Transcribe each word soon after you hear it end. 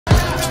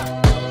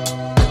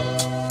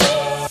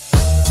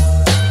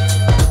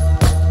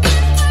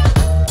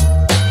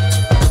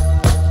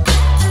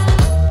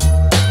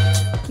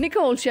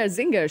Nicole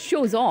Scherzinger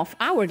shows off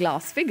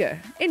hourglass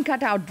figure in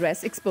cutout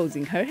dress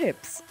exposing her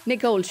hips.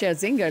 Nicole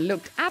Scherzinger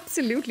looked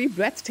absolutely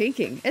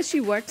breathtaking as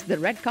she worked the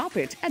red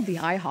carpet at the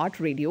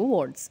iHeartRadio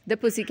Awards. The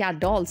Pussycat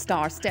Doll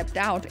star stepped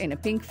out in a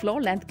pink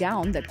floor-length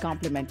gown that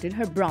complemented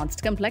her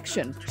bronzed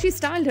complexion. She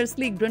styled her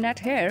sleek brunette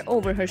hair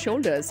over her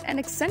shoulders and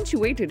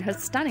accentuated her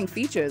stunning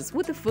features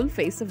with a full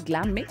face of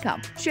glam makeup.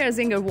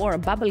 Scherzinger wore a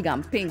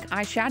bubblegum pink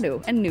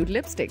eyeshadow and nude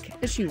lipstick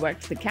as she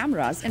worked the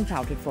cameras and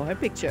pouted for her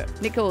picture.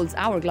 Nicole's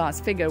hourglass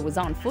figure was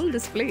on full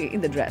display in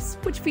the dress,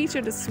 which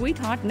featured a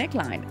sweetheart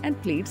neckline and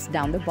pleats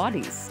down the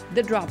bodies.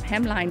 The drop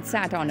hemline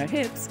sat on her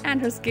hips, and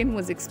her skin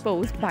was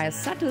exposed by a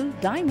subtle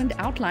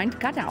diamond-outlined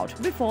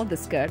cutout before the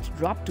skirt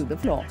dropped to the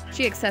floor.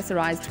 She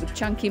accessorized with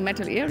chunky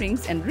metal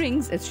earrings and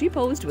rings as she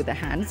posed with her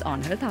hands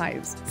on her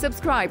thighs.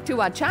 Subscribe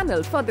to our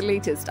channel for the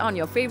latest on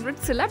your favorite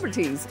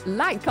celebrities.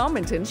 Like,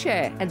 comment, and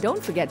share. And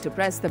don't forget to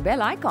press the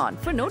bell icon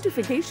for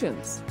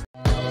notifications.